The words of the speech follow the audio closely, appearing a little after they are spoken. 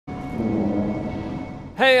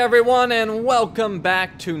Hey everyone, and welcome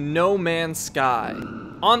back to No Man's Sky.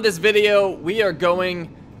 On this video, we are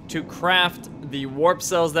going to craft the warp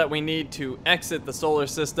cells that we need to exit the solar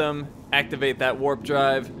system, activate that warp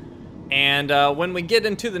drive, and when we get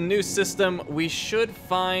into the new system, we should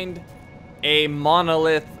find a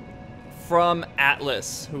monolith from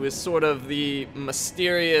Atlas, who is sort of the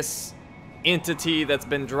mysterious entity that's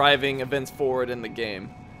been driving events forward in the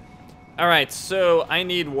game. Alright, so I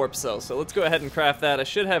need warp cells, so let's go ahead and craft that. I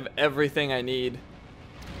should have everything I need.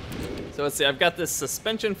 So let's see, I've got this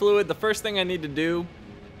suspension fluid. The first thing I need to do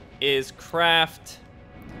is craft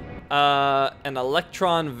an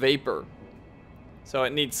electron vapor. So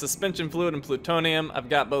it needs suspension fluid and plutonium. I've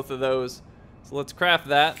got both of those. So let's craft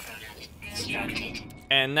that.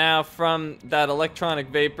 And now from that electronic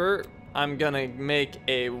vapor, I'm gonna make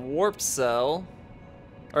a warp cell.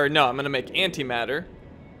 Or no, I'm gonna make antimatter,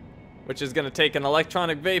 which is going to take an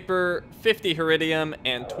electronic vapor, 50 iridium,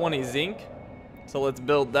 and 20 zinc. So let's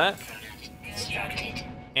build that.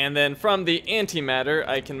 And then from the antimatter,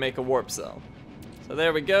 I can make a warp cell. So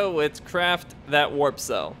there we go. Let's craft that warp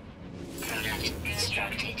cell.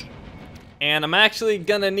 And I'm actually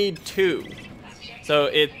going to need 2. So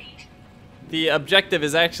the objective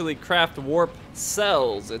is actually craft warp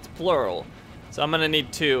cells. It's plural. So I'm going to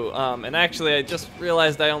need 2. And actually, I just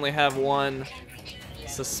realized I only have 1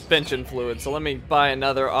 suspension fluid, so let me buy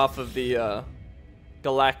another off of the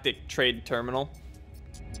galactic trade terminal.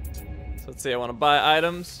 So let's see, I want to buy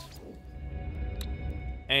items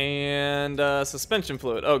and suspension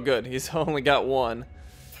fluid. Oh good, he's only got 1.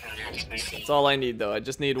 That's all I need though, I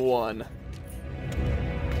just need 1.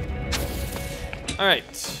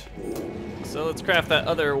 Alright, so let's craft that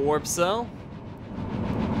other warp cell.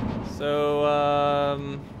 So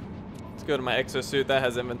let's go to my exosuit, that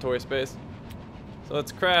has inventory space. So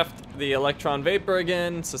let's craft the electron vapor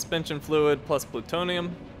again, suspension fluid plus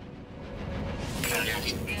plutonium.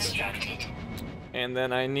 And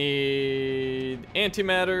then I need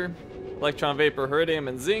antimatter, electron vapor, iridium,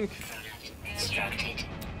 and zinc.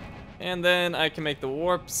 And then I can make the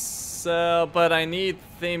warp cell, but I need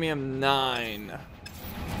thamium-9.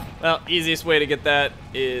 Well, easiest way to get that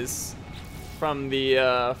is from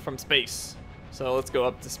from space. So let's go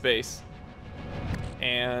up to space.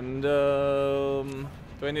 And, do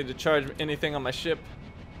I need to charge anything on my ship?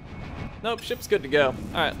 Nope, ship's good to go.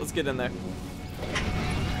 Alright, let's get in there.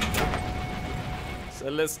 So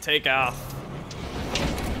let's take off.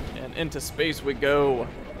 And into space we go.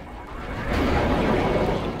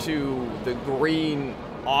 Into the green,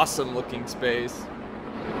 awesome looking space.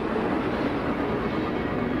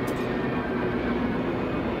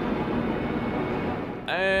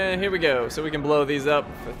 And here we go. So we can blow these up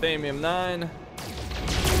for thamium-9.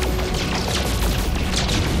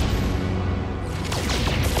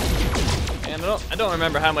 And I don't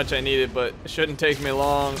remember how much I needed, but it shouldn't take me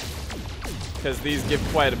long because these give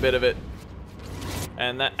quite a bit of it.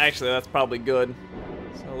 And that actually, that's probably good.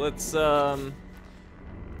 So let's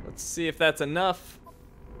see if that's enough.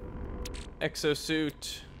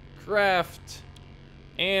 Exosuit, craft,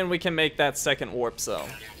 and we can make that second warp cell.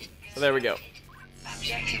 So there we go.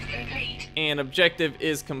 Objective complete. And objective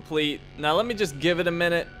is complete. Now let me just give it a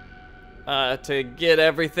minute to get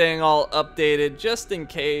everything all updated, just in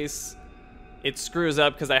case it screws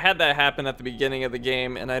up, because I had that happen at the beginning of the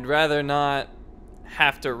game, and I'd rather not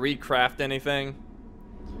have to recraft anything.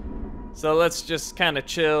 So let's just kind of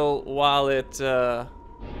chill while it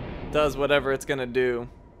does whatever it's gonna do.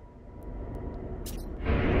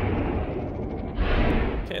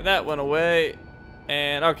 Okay, that went away.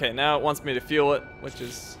 And okay, now it wants me to fuel it, which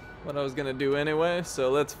is what I was gonna do anyway.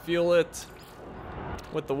 So let's fuel it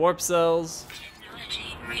with the warp cells.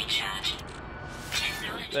 Technology recharge.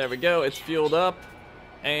 There we go, it's fueled up,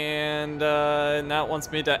 and now it wants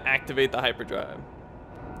me to activate the hyperdrive.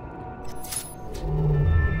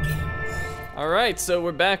 Alright, so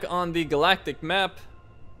we're back on the galactic map,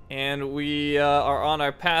 and we are on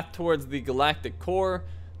our path towards the galactic core.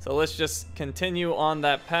 So let's just continue on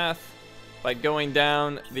that path by going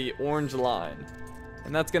down the orange line.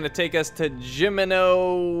 And that's going to take us to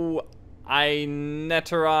Gimeno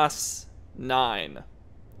Ineteros 9.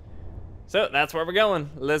 So that's where we're going.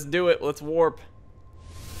 Let's do it. Let's warp.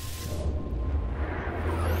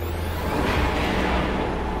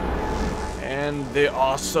 And the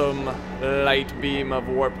awesome light beam of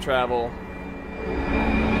warp travel.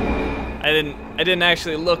 I didn't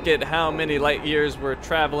actually look at how many light years we're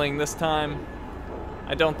traveling this time.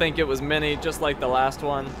 I don't think it was many, just like the last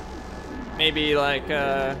one. Maybe like 20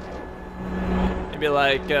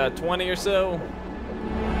 or so.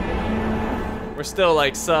 We're still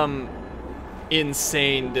like some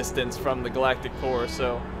insane distance from the galactic core,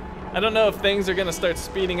 so I don't know if things are gonna start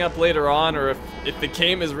speeding up later on, or if the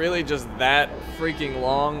game is really just that freaking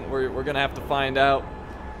long. We're gonna have to find out.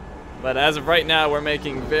 But as of right now, we're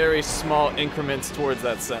making very small increments towards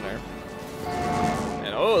that center.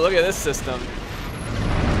 And oh, look at this system.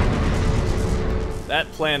 That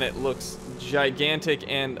planet looks gigantic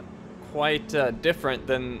and quite different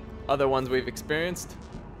than other ones we've experienced.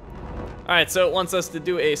 Alright, so it wants us to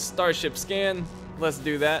do a starship scan. Let's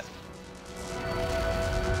do that.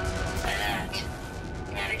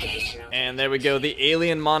 And there we go. The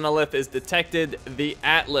alien monolith is detected. The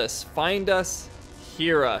Atlas. Find us,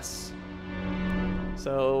 hear us.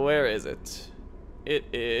 So where is it? It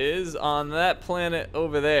is on that planet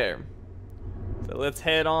over there. So let's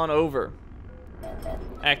head on over.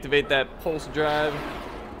 Activate that pulse drive.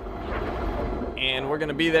 And we're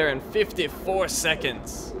gonna be there in 54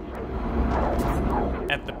 seconds.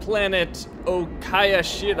 At the planet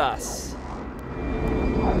Okayashiras.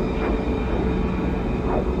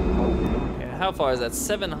 Yeah, how far is that?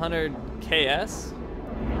 700 KS?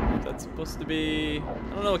 That's supposed to be...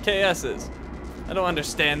 I don't know what KS is. I don't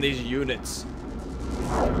understand these units.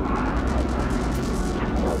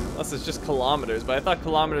 Unless it's just kilometers, but I thought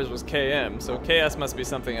kilometers was km, so KS must be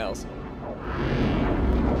something else.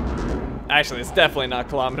 Actually, it's definitely not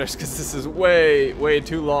kilometers, because this is way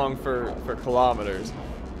too long for kilometers.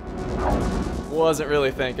 Wasn't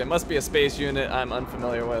really thinking. Must be a space unit I'm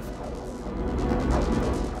unfamiliar with.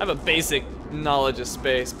 I have a basic knowledge of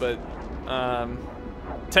space, but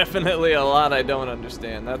definitely a lot I don't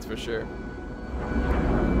understand, that's for sure.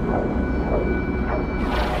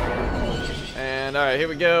 And alright, here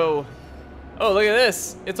we go. Oh, look at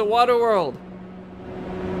this. It's a water world.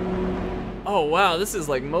 Oh, wow, this is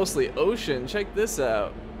like mostly ocean. Check this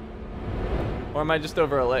out. Or am I just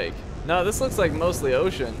over a lake? No, this looks like mostly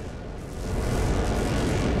ocean.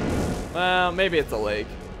 Well, maybe it's a lake.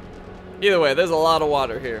 Either way, there's a lot of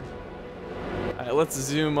water here. Alright, let's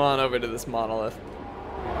zoom on over to this monolith.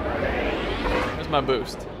 Where's my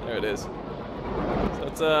boost? There it is. So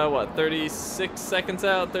it's, what, 36 seconds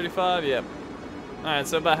out? 35? Yep. Alright,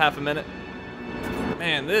 so about half a minute.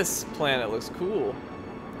 Man, this planet looks cool.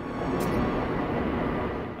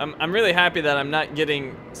 I'm really happy that I'm not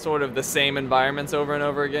getting sort of the same environments over and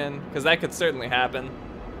over again, because that could certainly happen.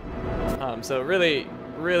 So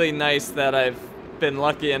really nice that I've been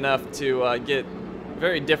lucky enough to get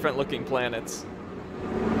very different looking planets.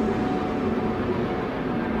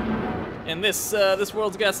 And this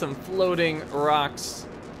world's got some floating rocks.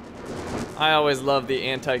 I always love the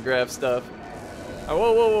anti-grav stuff.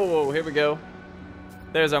 Oh, whoa, here we go.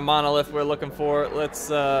 There's our monolith we're looking for. Let's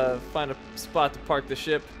find a spot to park the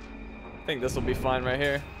ship. I think this will be fine right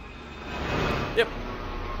here. Yep,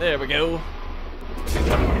 there we go.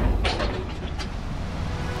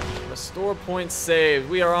 Restore points saved.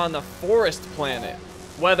 We are on the forest planet.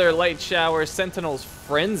 Weather, light showers, sentinels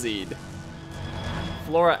frenzied.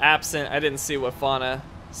 Flora absent. I didn't see what fauna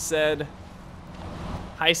said.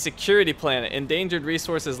 High security planet. Endangered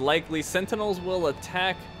resources likely. Sentinels will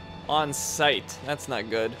attack on sight. That's not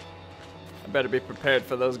good. I better be prepared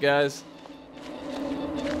for those guys.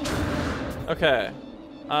 Okay.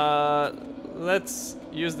 Let's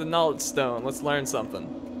use the knowledge stone. Let's learn something.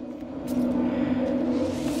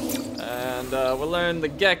 And we'll learn the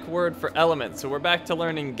Gek word for element. So we're back to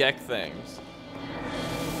learning Gek things.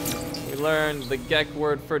 We learned the Gek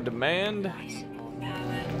word for demand.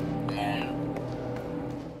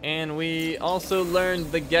 And we also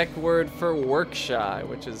learned the Gek word for work shy,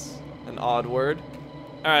 which is an odd word.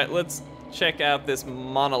 Alright, let's check out this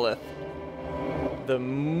monolith. The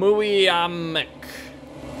Muiamek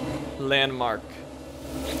landmark.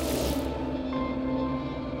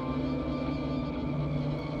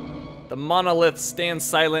 The monolith stands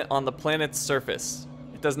silent on the planet's surface.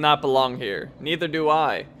 It does not belong here. Neither do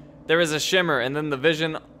I. There is a shimmer, and then the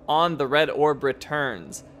vision on the red orb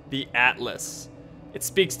returns. The Atlas. It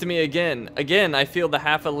speaks to me again. Again, I feel the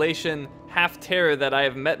half elation, half terror that I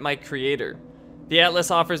have met my creator. The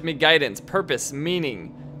Atlas offers me guidance, purpose,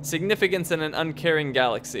 meaning, significance in an uncaring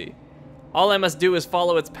galaxy. All I must do is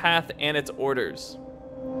follow its path and its orders.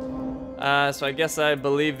 So I guess I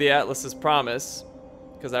believe the Atlas's promise,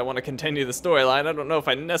 because I want to continue the storyline. I don't know if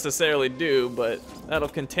I necessarily do, but that'll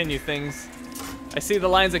continue things. I see the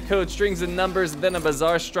lines of code, strings and numbers, then a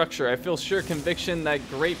bizarre structure. I feel sure conviction that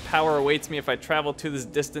great power awaits me if I travel to this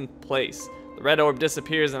distant place. The red orb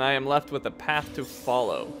disappears and I am left with a path to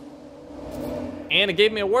follow. And it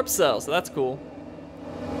gave me a warp cell, so that's cool.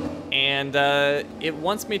 And it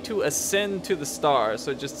wants me to ascend to the star,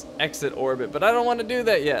 so just exit orbit. But I don't want to do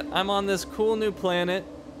that yet. I'm on this cool new planet,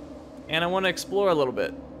 and I want to explore a little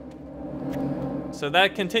bit. So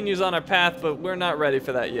that continues on our path, but we're not ready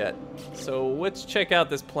for that yet. So let's check out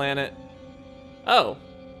this planet. Oh,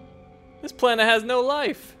 this planet has no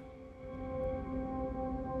life.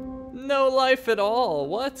 No life at all,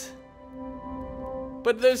 what?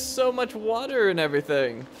 But there's so much water and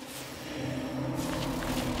everything.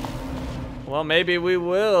 Well, maybe we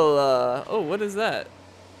will, oh, what is that?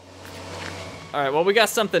 Alright, well, we got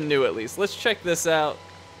something new at least. Let's check this out.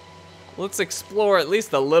 Let's explore at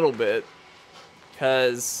least a little bit,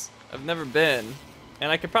 because I've never been,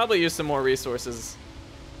 and I could probably use some more resources.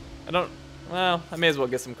 Well, I may as well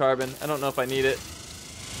get some carbon. I don't know if I need it,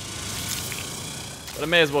 but I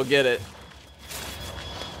may as well get it.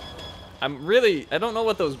 I don't know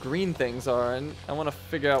what those green things are, and I want to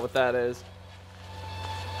figure out what that is.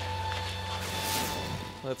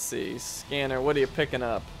 Let's see, scanner, what are you picking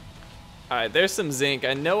up? Alright, there's some zinc.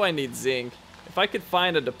 I know I need zinc. If I could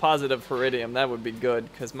find a deposit of iridium, that would be good,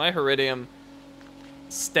 because my iridium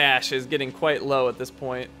stash is getting quite low at this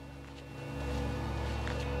point.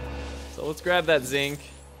 So let's grab that zinc.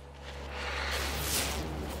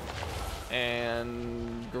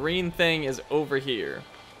 And green thing is over here.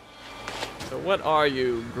 So what are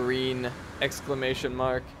you, green exclamation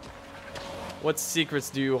mark? What secrets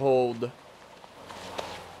do you hold?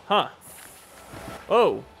 Huh.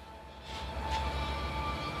 Oh.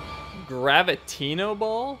 Gravitino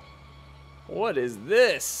ball? What is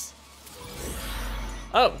this?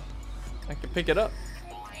 Oh. I can pick it up.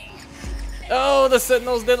 Oh, the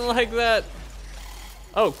sentinels didn't like that.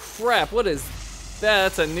 Oh crap, what is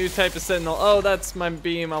that? That's a new type of sentinel. Oh, that's my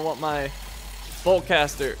beam. I want my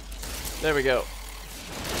boltcaster. There we go.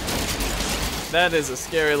 That is a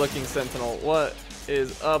scary looking sentinel. What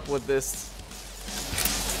is up with this?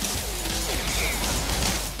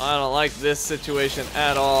 I don't like this situation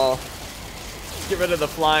at all. Let's get rid of the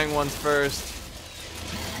flying ones first,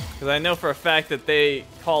 because I know for a fact that they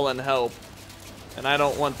call in help, and I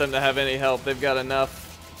don't want them to have any help. They've got enough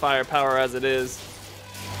firepower as it is.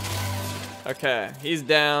 Okay, he's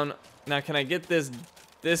down. Now can I get this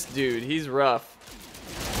dude? He's rough.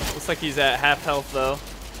 Looks like he's at half health though.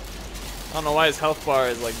 I don't know why his health bar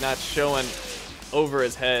is like not showing over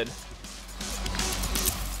his head.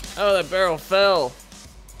 Oh, that barrel fell.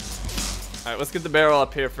 Alright, let's get the barrel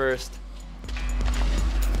up here first.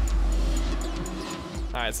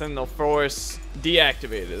 Alright, Sentinel Force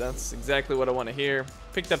deactivated. That's exactly what I want to hear.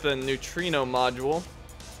 Picked up the neutrino module.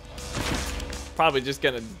 Probably just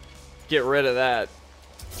gonna get rid of that.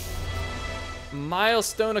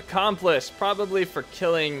 Milestone accomplished. Probably for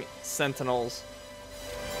killing sentinels.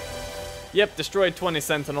 Yep, destroyed 20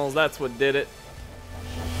 sentinels. That's what did it.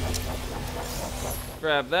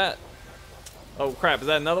 Grab that. Oh crap, is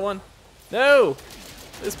that another one? No!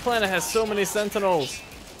 This planet has so many sentinels.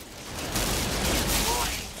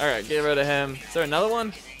 Alright, get rid of him. Is there another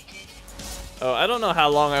one? Oh, I don't know how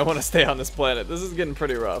long I want to stay on this planet. This is getting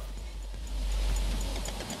pretty rough.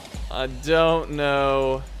 I don't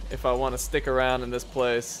know if I want to stick around in this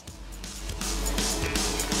place.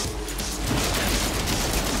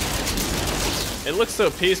 It looks so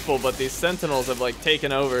peaceful, but these sentinels have like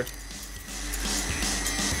taken over.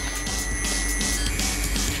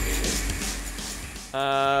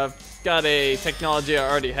 Got a technology I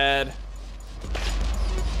already had.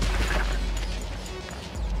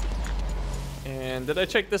 And did I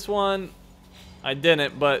check this one? I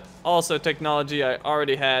didn't, but also technology I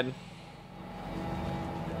already had.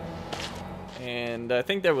 And I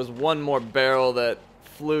think there was one more barrel that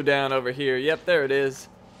flew down over here. Yep, there it is.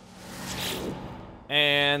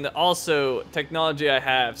 And also technology I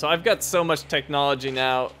have. So I've got so much technology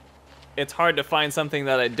now, it's hard to find something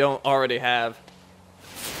that I don't already have.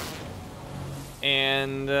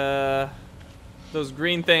 And those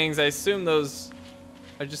green things, I assume those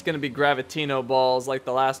are just gonna be Gravitino balls like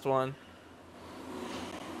the last one.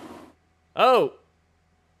 Oh!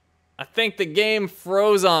 I think the game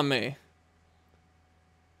froze on me.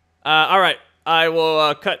 Alright, I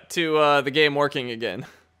will cut to the game working again.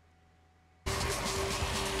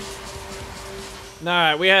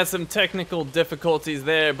 Alright, we had some technical difficulties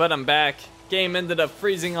there, but I'm back. Game ended up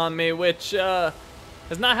freezing on me, which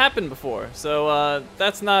has not happened before. So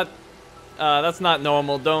that's not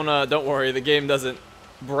normal. Don't worry, the game doesn't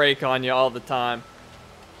break on you all the time.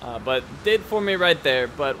 But did for me right there.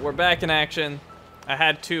 But we're back in action. I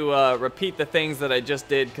had to repeat the things that I just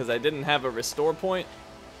did because I didn't have a restore point.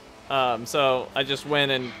 So I just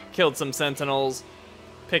went and killed some sentinels,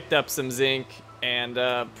 picked up some zinc, and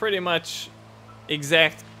pretty much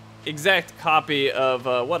exact copy of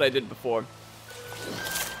what I did before.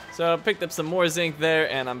 So I picked up some more zinc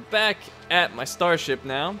there, and I'm back at my starship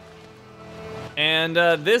now. And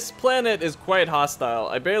this planet is quite hostile.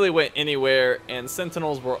 I barely went anywhere, and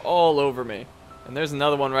sentinels were all over me. And there's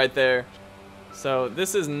another one right there. So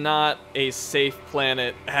this is not a safe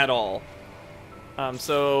planet at all.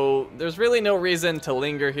 So there's really no reason to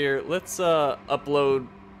linger here. Let's upload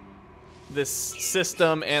this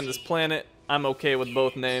system and this planet. I'm okay with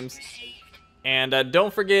both names. And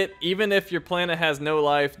don't forget, even if your planet has no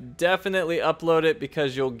life, definitely upload it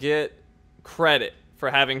because you'll get credit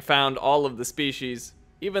for having found all of the species,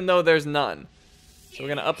 even though there's none. So we're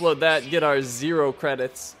gonna upload that, get our 0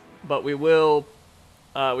 credits, but we will,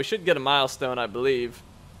 we should get a milestone, I believe.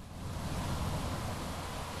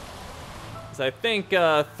 I think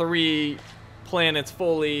 3 planets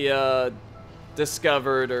fully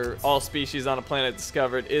discovered, or all species on a planet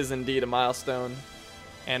discovered, is indeed a milestone,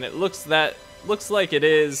 and it looks like it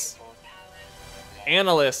is.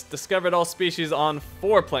 Analysts discovered all species on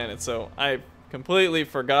 4 planets, so I completely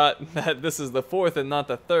forgot that this is the 4th and not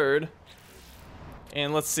the 3rd.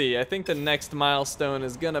 And let's see, I think the next milestone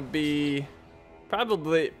is gonna be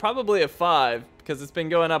probably a 5, because it's been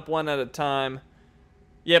going up 1 at a time.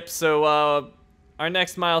 Yep, so our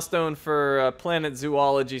next milestone for planet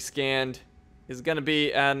zoology scanned is going to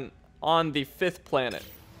be on the 5th planet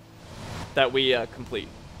that we complete.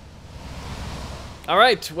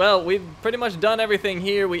 Alright, well, we've pretty much done everything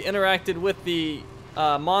here. We interacted with the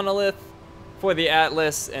Monolith for the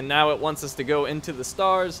Atlas, and now it wants us to go into the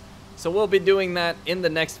stars. So we'll be doing that in the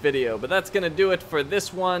next video. But that's going to do it for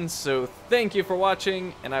this one, so thank you for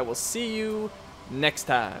watching, and I will see you next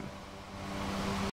time.